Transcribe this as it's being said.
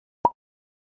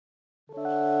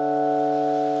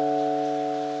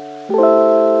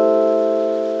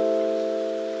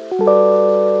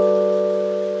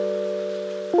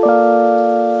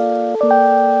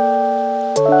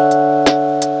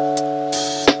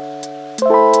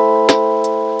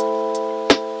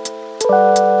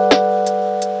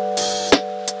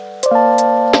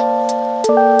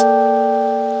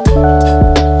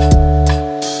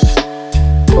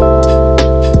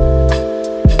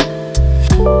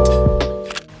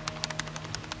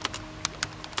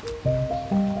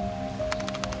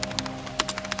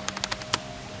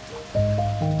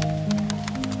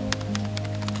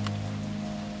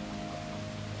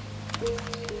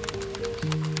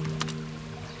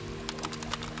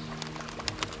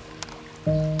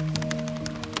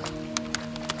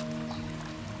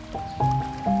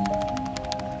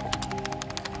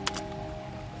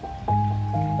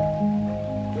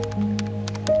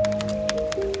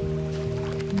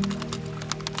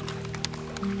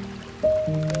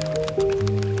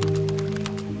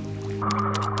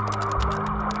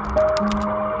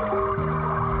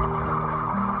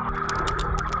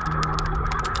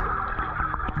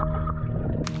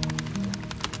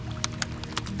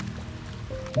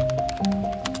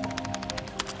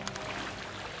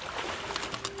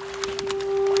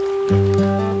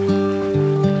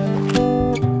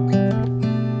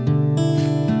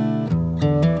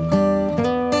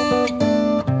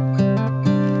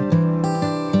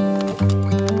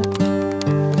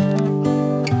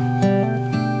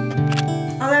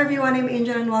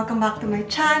Welcome back to my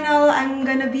channel. I'm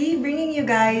gonna be bringing you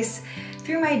guys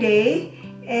through my day,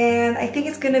 and I think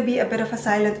it's gonna be a bit of a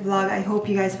silent vlog. I hope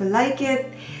you guys will like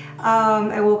it.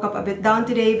 I woke up a bit down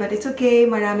today, but it's okay.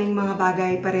 Maraming mga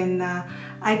bagay pa rin na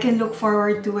I can look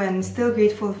forward to and still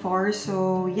grateful for.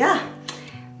 So yeah,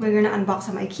 we're gonna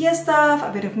unbox some Ikea stuff, a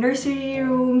bit of nursery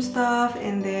room stuff,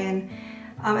 and then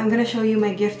I'm gonna show you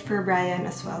my gift for Brian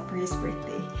as well for his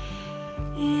birthday.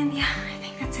 And yeah, I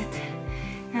think that's it.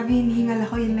 Grabe, hinihingal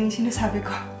ako. Yun lang yung sinasabi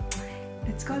ko.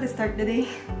 Let's go. Let's start the day.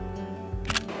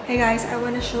 Hey guys, I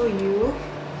want to show you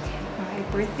my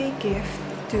birthday gift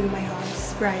to my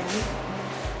house, Brian.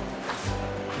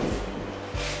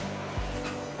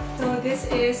 So this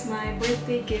is my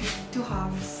birthday gift to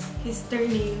Hobbs. He's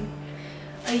turning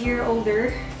a year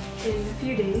older in a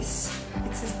few days.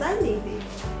 It's a Stanley Day.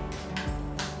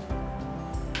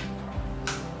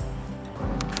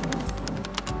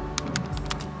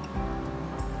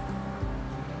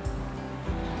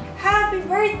 Happy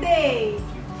birthday!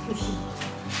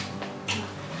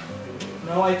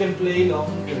 Now I can play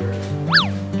longer.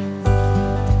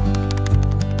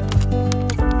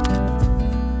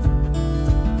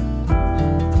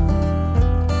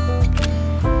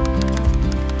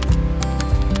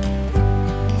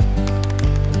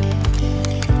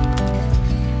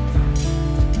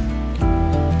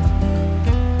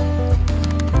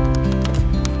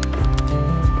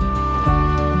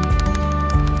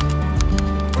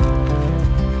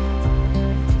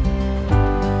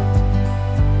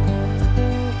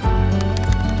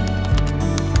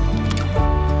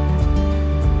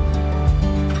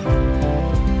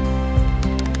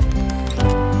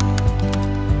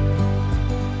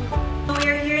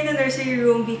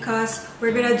 Because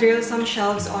we're gonna drill some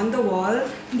shelves on the wall.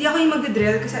 Hindi ako yung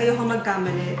mag-drill kasi ayoko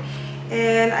magkamali.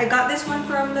 And I got this one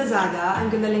from Lazada. I'm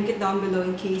gonna link it down below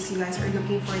in case you guys are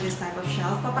looking for this type of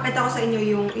shelf. Papakita ko sa inyo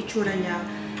yung itsura niya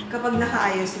kapag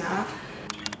nakaayos na.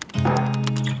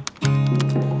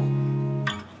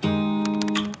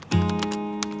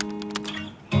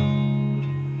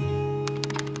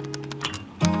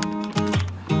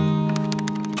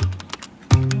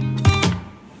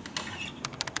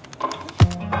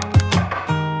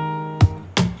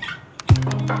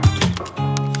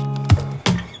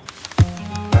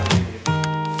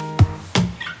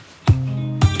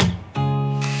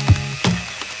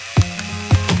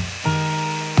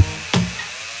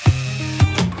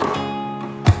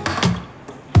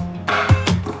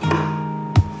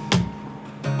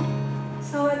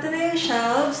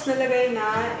 Nalagay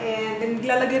na, and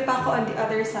naglalagay pa ako on the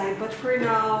other side, but for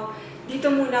now dito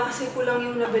muna kasi kulang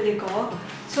yung nabili ko.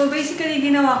 So basically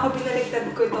ginawa ko,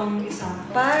 binaliktad ko itong isa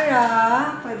para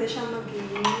pwede siyang maging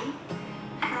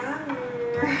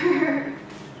hanger.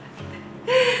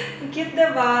 Cute,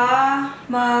 diba?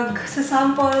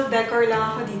 Magsa-sample decor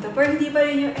lang ako dito, pero hindi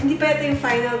pa ito yung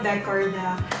final decor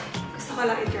na gusto ko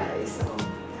lang i-try. So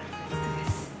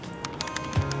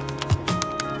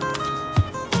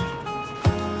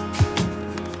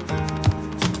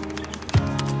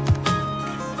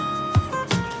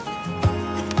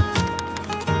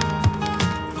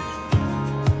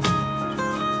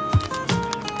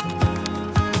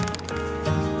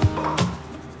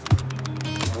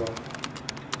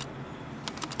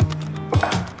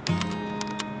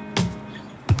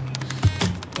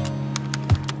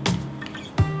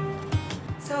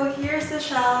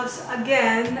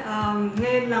again,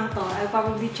 ngayon lang to. I'll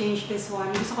probably change this one.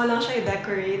 Gusto ko lang siya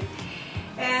i-decorate.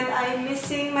 And I'm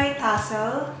missing my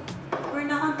tassel.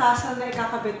 Meron akong tassel na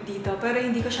ikakabit dito, pero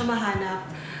hindi ko siya mahanap.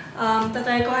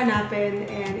 Tatry ko hanapin,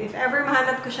 and if ever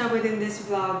mahanap ko siya within this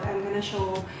vlog, I'm gonna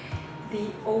show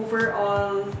the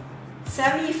overall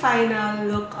semi-final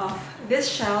look of this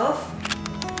shelf.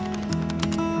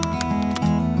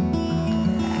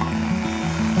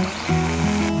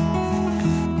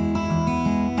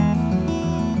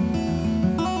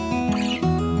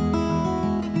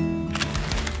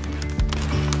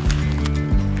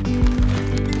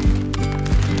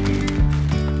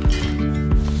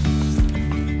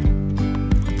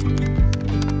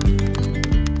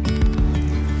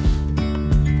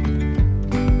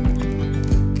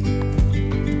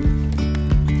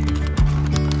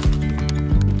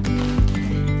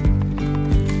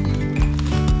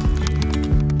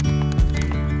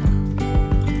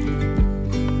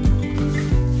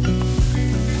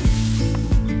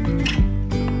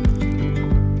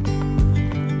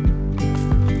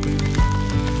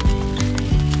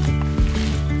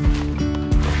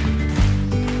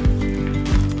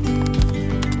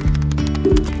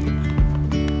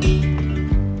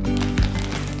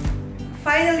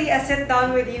 Finally, I sit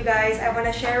down with you guys. I want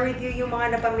to share with you yung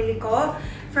mga napamili ko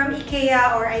from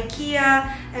Ikea or Ikea.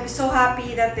 I'm so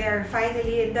happy that they're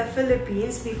finally in the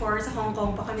Philippines. Before, sa Hong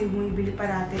Kong pa kami bumibili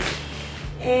parati.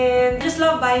 And I just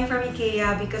love buying from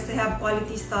Ikea because they have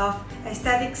quality stuff,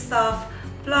 aesthetic stuff,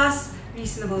 plus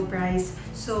reasonable price.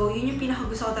 So, yun yung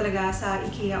pinakagusto ko talaga sa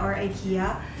Ikea or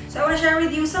Ikea. So, I want to share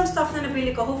with you some stuff na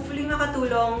nabili ko. Hopefully,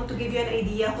 makatulong to give you an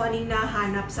idea kung anong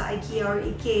nahanap sa Ikea or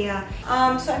Ikea.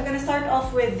 So, I'm gonna start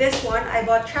off with this one. I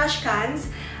bought trash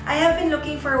cans. I have been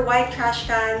looking for white trash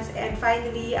cans, and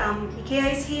finally,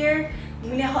 Ikea is here.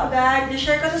 Bumili ako agad.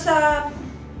 Na-share ko to sa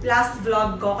last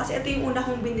vlog ko kasi ito yung una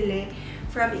kong binili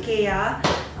from Ikea.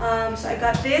 So, I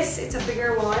got this. It's a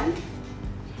bigger one.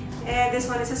 And this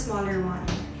one is a smaller one.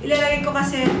 Ilalagay ko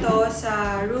kasi ito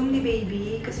sa room ni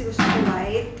baby kasi gusto ko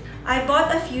white. I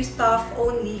bought a few stuff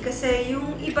only kasi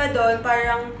yung iba doon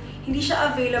parang hindi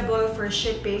siya available for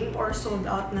shipping or sold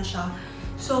out na siya.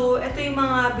 So, ito yung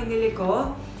mga binili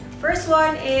ko. First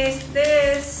one is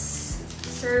this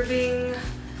serving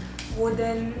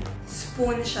wooden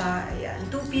spoon siya. Ayan.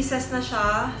 2 pieces na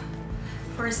siya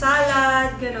for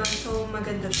salad, ganon. So,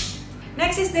 maganda to.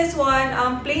 Next is this one.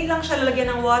 Plain lang siya,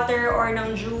 lalagyan ng water or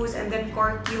ng juice and then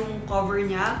cork yung cover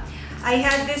niya. I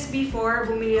had this before,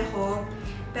 bumili ako.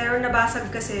 Pero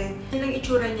nabasag kasi. Yun ang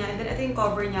itsura niya. And then ito yung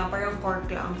cover niya, parang cork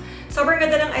lang. Sobrang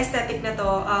ganda ng aesthetic na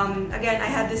to. Again,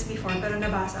 I had this before pero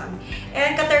nabasag.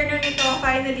 And ka-turner nito,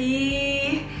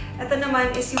 finally! Ito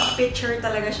naman is yung picture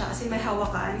talaga siya. As in may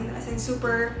hawakan. As in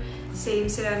super same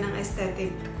sila ng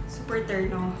aesthetic. Super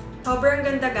turno. Sobrang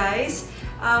ganda guys.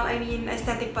 I mean,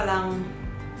 aesthetic pa lang,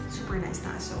 super nice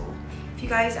na. So, if you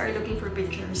guys are looking for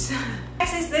pictures.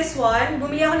 Next is this one.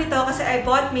 Bumili ako nito kasi I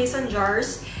bought mason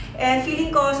jars. And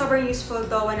feeling ko sobrang useful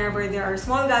to whenever there are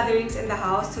small gatherings in the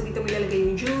house. So, dito mo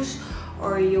ilalagay yung juice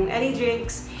or yung any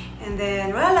drinks. And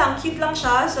then, wala lang, cute lang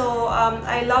siya. So,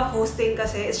 I love hosting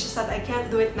kasi it's just that I can't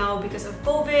do it now because of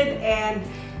COVID and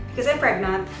because I'm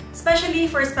pregnant. Especially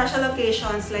for special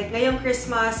occasions like ngayong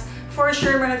Christmas. For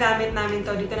sure, magagamit namin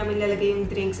to. Dito namin lalagay yung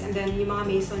drinks and then yung mga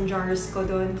mason jars ko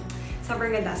doon.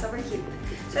 Sobrang ganda, sobrang cute.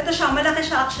 So, ito siya. Malaki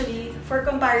siya actually. For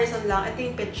comparison lang, ito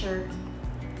yung picture.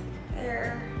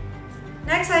 There.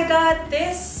 Next, I got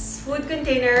this food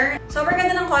container. Sobrang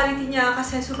ganda ng quality niya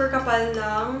kasi super kapal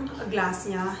ng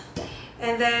glass niya.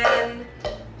 And then,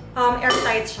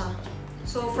 airtight siya.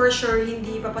 So, for sure,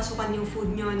 hindi papasukan yung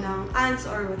food nyo ng ants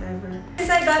or whatever.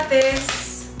 Next, I got this.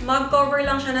 Mug cover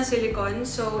lang siya na silicone.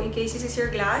 So, in case this is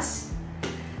your glass.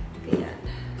 Ganyan.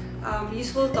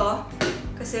 Useful to.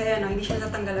 Kasi, ano, hindi siya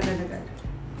natanggal agad-agad.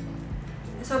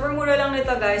 Sobrang mura lang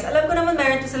nito, guys. Alam ko naman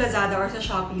meron to sa Lazada or sa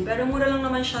Shopee. Pero mura lang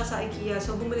naman siya sa Ikea.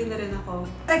 So, bumili na rin ako.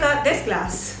 I got this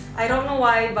glass. I don't know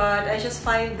why, but I just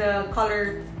find the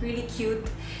color really cute.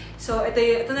 So,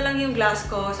 ito na lang yung glass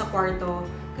ko sa kwarto.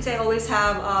 Kasi I always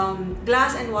have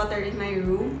glass and water in my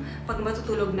room pag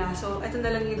matutulog na. So, ito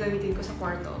na lang yung gamitin ko sa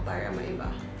kwarto para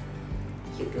maiba.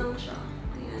 Cute lang siya.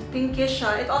 Ayan. Pinkish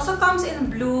siya. It also comes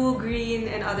in blue, green,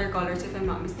 and other colors if I'm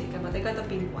not mistaken. But I got the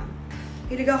pink one.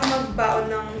 Hilig ako magbaon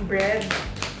ng bread.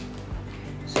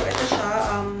 So, ito siya.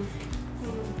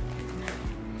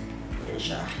 Ayan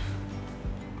siya.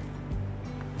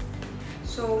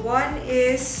 So, one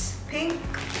is pink.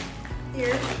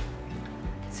 Here.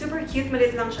 Super cute,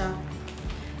 maliit lang siya.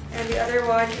 And the other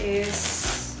one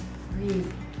is green.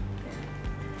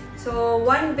 So,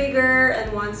 one bigger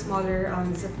and one smaller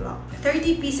Ziploc.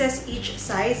 30 pieces each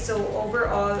size. So,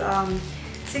 overall,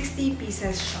 60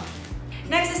 pieces siya.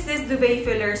 Next is this duvet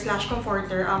filler /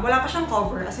 comforter. Wala pa siyang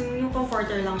cover, as in yung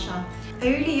comforter lang siya. I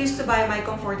really used to buy my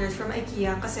comforters from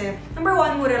Ikea kasi number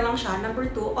 1, mura lang siya. Number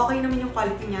 2, okay naman yung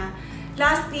quality niya.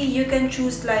 Lastly, you can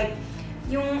choose like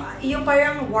yung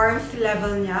parang warmth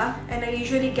level niya. And I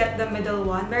usually get the middle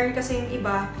one. Meron kasi yung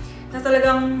iba na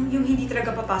talagang yung hindi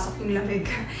talaga papasok yung lamig.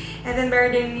 And then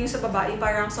meron din yung sa baba,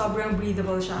 parang sobrang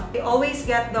breathable siya. I always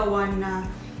get the one na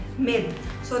mid.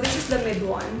 So this is the mid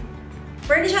one.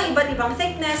 Meron din siyang iba't ibang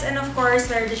thickness and of course,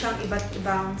 meron din siyang iba't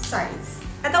ibang size.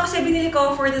 Ito kasi binili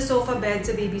ko for the sofa bed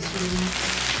sa baby's room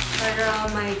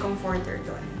para may comforter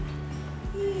doon.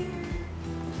 Here.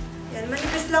 Yan,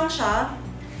 manipis lang siya.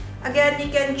 Again,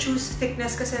 you can choose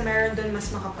thickness kasi meron doon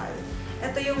mas makapal.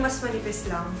 Ito yung mas manipis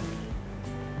lang.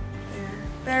 There.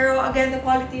 Pero again, the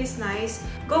quality is nice.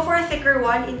 Go for a thicker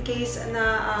one in case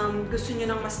na gusto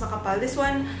nyo ng mas makapal. This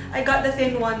one, I got the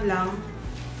thin one lang.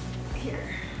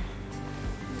 Here.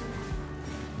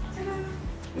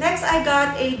 Next, I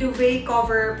got a duvet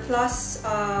cover plus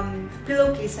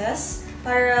pillowcases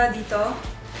para dito.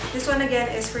 This one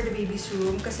again is for the baby's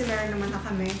room kasi meron naman na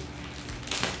kami.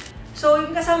 So,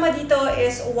 yung kasama dito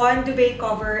is 1 duvet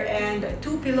cover and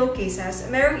 2 pillowcases.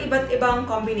 Merong iba't ibang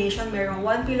combination. Merong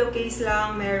 1 pillowcase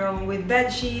lang, merong with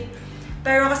bedsheet.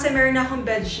 Pero kasi meron na akong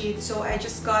bedsheet, so I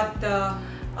just got the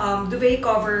duvet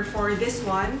cover for this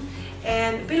one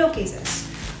and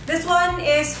pillowcases. This one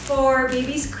is for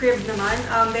baby's crib naman.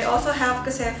 They also have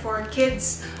kasi for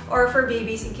kids or for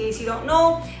babies in case you don't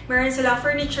know. Meron silang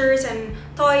furnitures and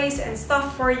toys and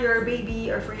stuff for your baby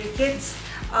or for your kids.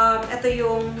 Ito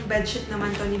yung bedsheet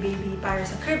naman to ni baby para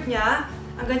sa crib niya.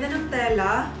 Ang ganda ng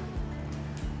tela.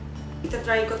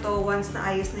 Ita-try ko to once na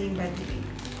ayos na yung bed ni baby.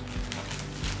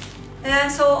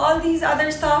 And so all these other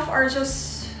stuff are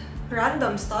just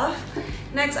random stuff.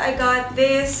 Next, I got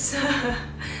this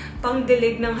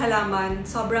pangdilig ng halaman.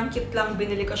 Sobrang cute lang.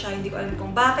 Binili ko siya. Hindi ko alam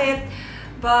kung bakit.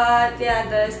 But yeah,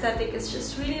 the aesthetic is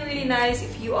just really, really nice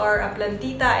if you are a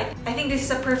plantita. I think this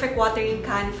is a perfect watering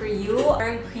can for you.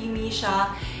 Parang creamy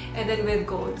siya. And then with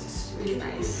gold. It's really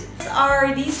nice. These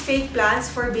are these fake plants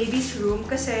for baby's room.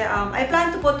 Kasi I plan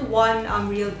to put one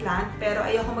real plant. Pero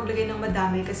ayoko maglagay ng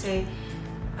madami kasi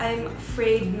I'm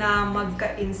afraid na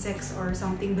magka-insects or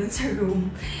something dun sa room.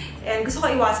 And gusto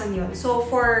ko iwasan yun. So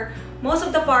for most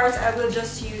of the parts, I will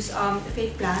just use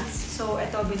fake plants. So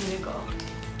ito binili ko.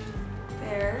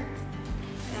 There.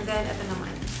 And then ito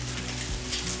naman.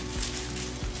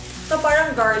 So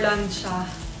parang garland siya.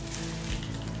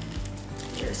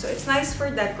 Here. So it's nice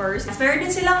for decors. Meron din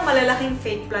silang malalaking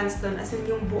fake plants dun. As in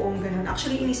yung buong ganun.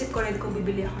 Actually, inisip ko rin kung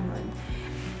bibili ako nun.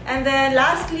 And then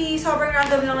lastly, sobrang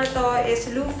random lang ito is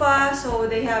loofah. So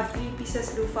they have 3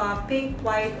 pieces loofah, pink,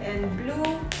 white, and blue.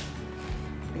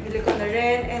 Binili ko na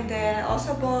rin. And then I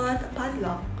also bought a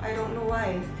padlock. I don't know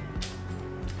why.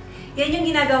 Yan yung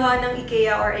ginagawa ng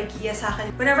Ikea or Ikea sa akin.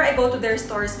 Whenever I go to their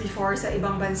stores before sa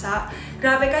ibang bansa,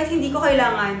 grabe, kahit hindi ko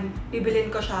kailangan,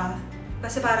 bibilin ko siya.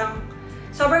 Kasi parang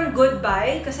sobrang good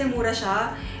buy kasi mura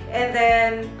siya. And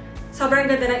then sobrang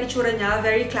ganda ng itsura niya,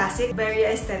 very classic, very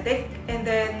aesthetic, and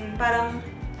then parang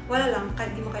wala lang,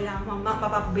 kahit di mo kailangan,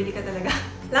 mapapabili ka talaga.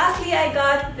 Lastly, I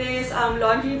got this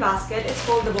laundry basket. It's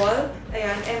foldable.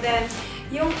 Ayan, and then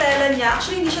yung tela niya,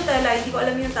 actually hindi siya tela, hindi ko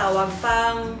alam yung tawag,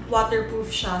 pang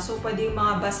waterproof siya. So pwede yung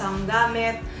mga basang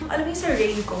gamit. Alam mo yung sa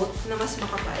raincoat na mas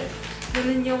makapal.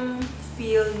 Ganun yung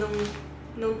feel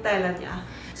nung tela niya.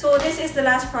 So this is the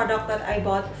last product that I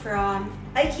bought from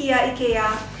Ikea.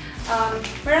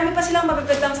 Marami pa silang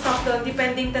magagandang stuff doon,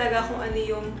 depending talaga kung ano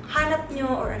yung hanap nyo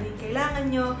or ano yung kailangan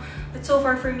nyo. But so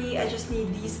far for me, I just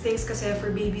need these things kasi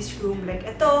for baby's room. Like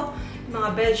ito,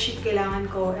 mga bedsheet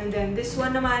kailangan ko. And then this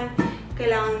one naman,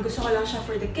 gusto ko lang siya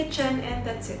for the kitchen, and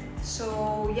that's it.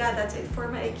 So yeah, that's it for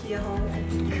my Ikea haul, I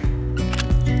think.